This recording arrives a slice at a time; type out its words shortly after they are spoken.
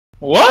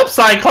Whoops!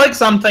 I clicked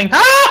something.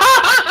 Yeah.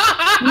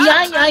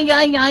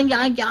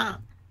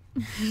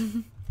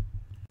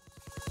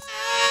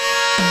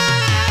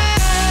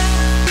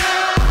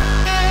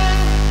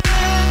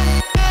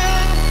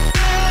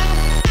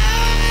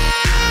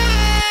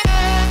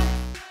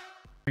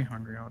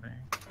 300 all day.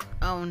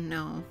 Oh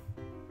no.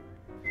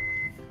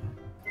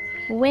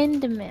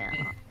 Windmill.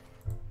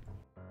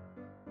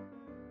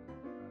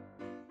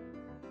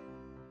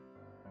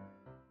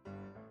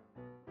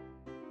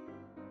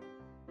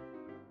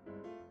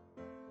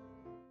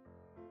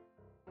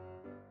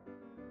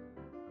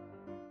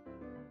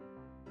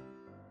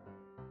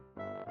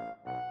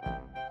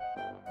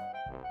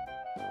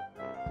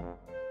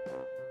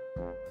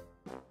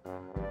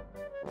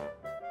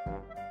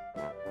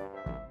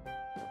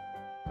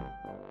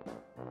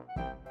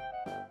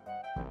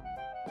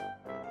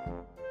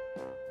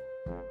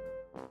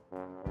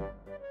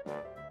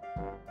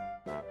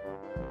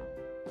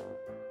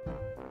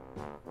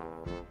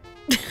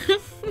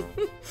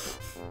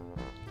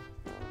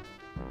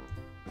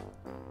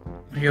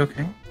 Are you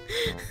okay?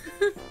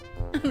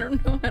 I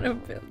don't know how to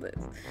build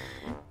this.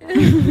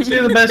 She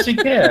did the best she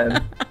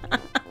can.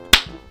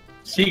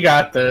 She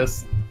got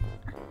this.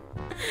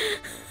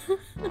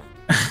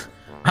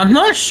 I'm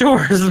not sure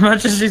as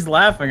much as she's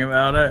laughing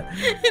about it.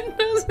 It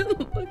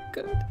doesn't look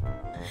good.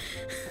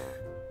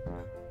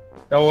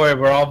 Don't worry,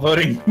 we're all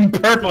voting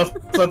purple,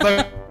 so it's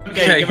okay.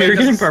 Yeah, you're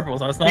getting purple,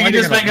 so it's not You like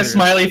can just you're make a gonna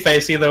smiley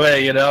face either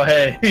way, you know?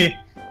 Hey,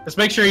 just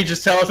make sure you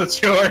just tell us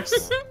it's yours.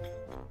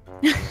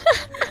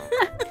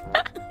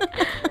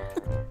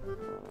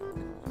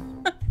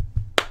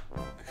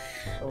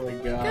 Oh my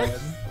god.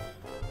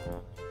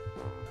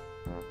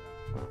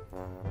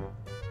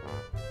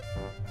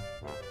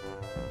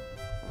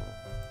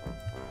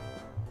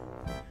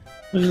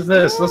 What is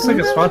this? Looks like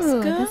a swastika.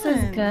 Ooh, this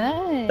is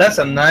good. That's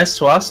a nice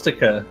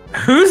swastika.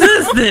 Whose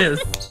is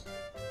this?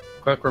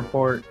 Quick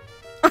report.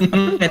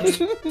 It's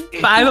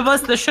 5 of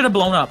us that should have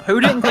blown up.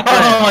 Who didn't click Oh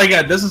red? my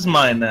god, this is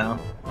mine now.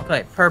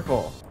 Okay,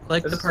 purple.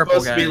 Click This the is purple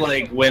supposed guy. to be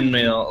like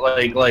windmill,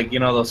 like you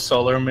know the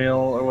solar mill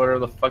or whatever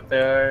the fuck they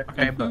are.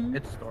 Okay, but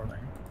it's Starling.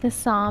 The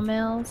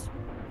sawmills.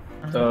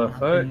 The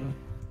fuck?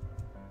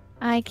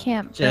 I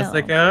can't build.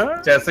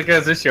 Jessica? Jessica,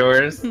 is this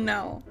yours?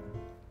 No.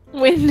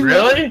 Windmill.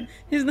 Really?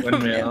 He's not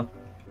Windmill. mine.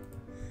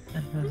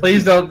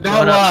 Please don't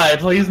lie.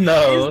 Please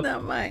no. He's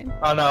not mine.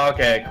 Oh no.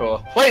 Okay,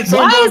 cool. Wait, so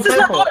Why is this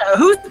not?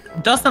 Who's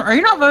Dustin? Are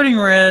you not voting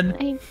red?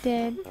 I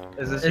did.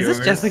 Is this Is yours?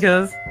 this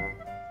Jessica's?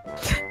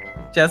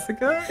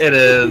 Jessica? It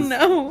is.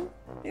 No.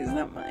 He's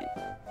not mine.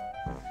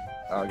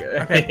 Okay.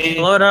 Okay,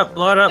 blow it up,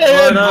 blow it up, blow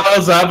It it up.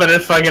 blows up and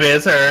it fucking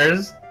is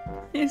hers.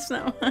 He's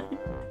not mine.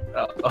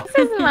 Oh.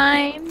 This is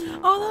mine.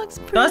 Oh, that looks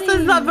pretty.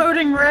 Dustin's not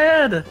voting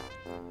red.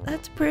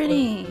 That's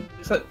pretty.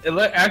 So it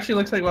actually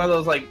looks like one of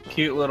those like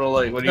cute little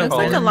like what do you Looks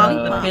call like them? a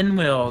lollipop.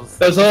 Pinwheels.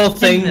 Those little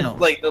things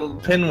Pinwheels. like the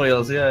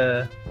pinwheels,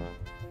 yeah.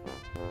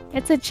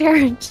 It's a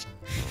church.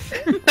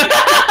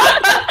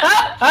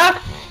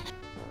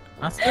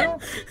 Oscar?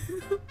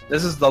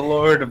 This is the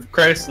Lord of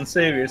Christ and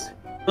Saviors.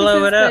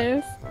 Blow it up.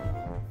 This.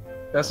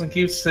 Dustin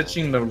keeps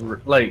stitching the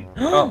like.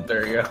 Oh,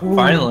 there you go.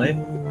 Finally.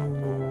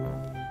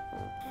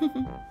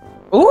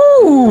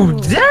 Ooh,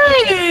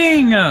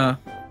 dang!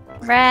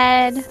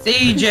 Red.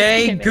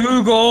 CJ,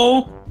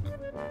 Google.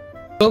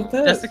 Built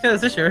this. Jessica,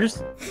 is this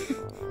yours?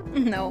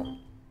 No.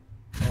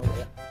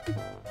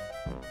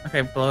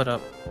 Okay, blow it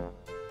up.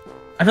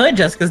 I feel like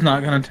Jessica's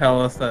not gonna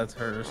tell us that it's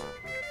hers.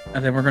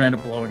 And then we're gonna end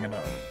up blowing it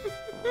up.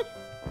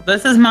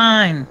 This is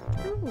mine.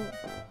 Ooh.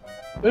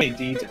 Wait,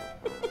 DJ.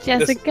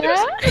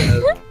 Jessica.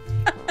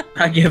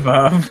 I give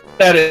up.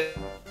 That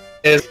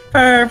is.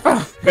 Purple.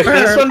 If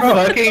this one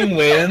Purple. fucking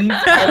wins,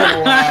 I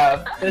would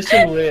laugh. This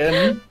should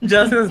win.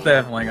 Jessica's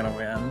definitely gonna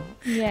win.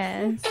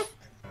 Yes.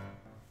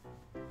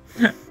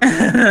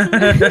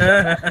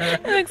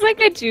 It looks like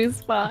a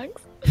juice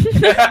box.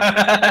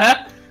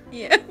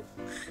 Yeah.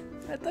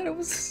 I thought it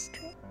was.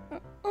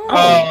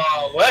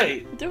 Oh,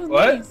 wait. There was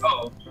What? nice.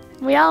 Oh.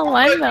 We all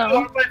won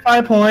though.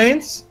 5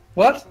 points?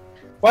 What?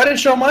 Why did it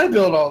show my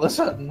build all of a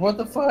sudden? What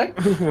the fuck?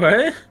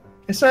 What?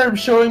 It started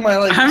showing my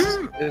like.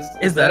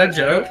 Is that a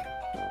joke?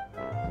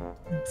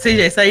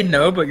 CJ, say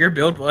no, but your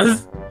build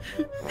was.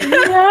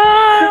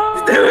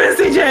 No. Do it,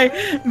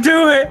 CJ!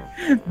 Do it!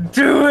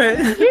 Do it!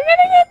 You're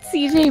gonna get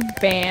CJ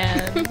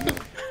banned.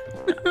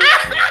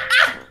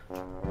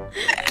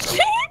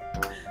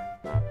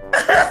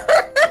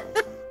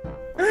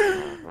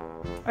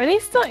 Are they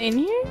still in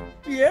here?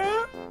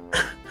 Yeah.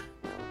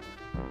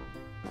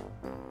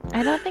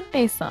 I don't think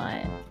they saw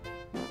it.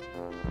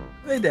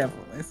 They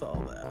definitely saw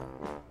that.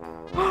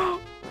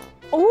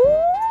 Ooh,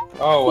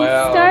 Oh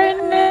wow.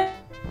 starting it.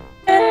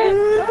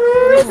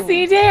 Ooh,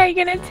 CJ, are you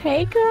gonna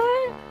take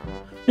that?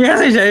 Yeah,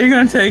 CJ, you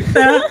gonna take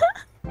that?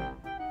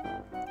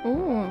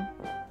 Ooh.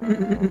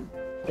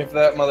 If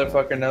that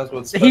motherfucker knows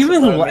what's He's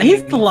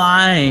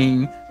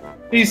lying.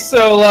 He's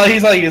so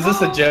he's like, is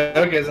this a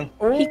joke? Isn't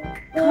He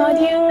called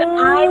you the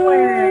I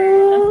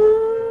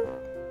word.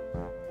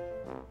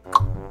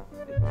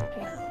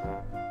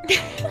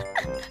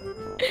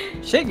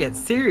 Shit gets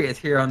serious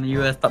here on the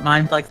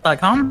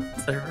us.mindflex.com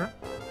server.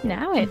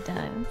 Now it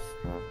does.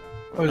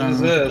 What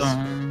is this?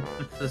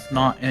 This is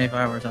not any of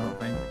ours, I don't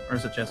think. Or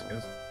is it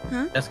Jessica's?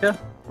 Huh? Jessica?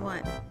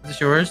 What? Is this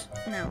yours?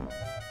 No.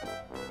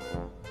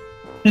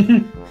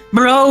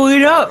 Bro,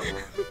 it up!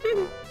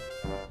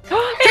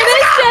 It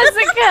is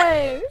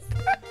Jessica's!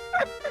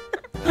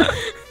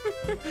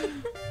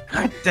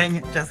 God dang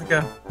it,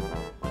 Jessica.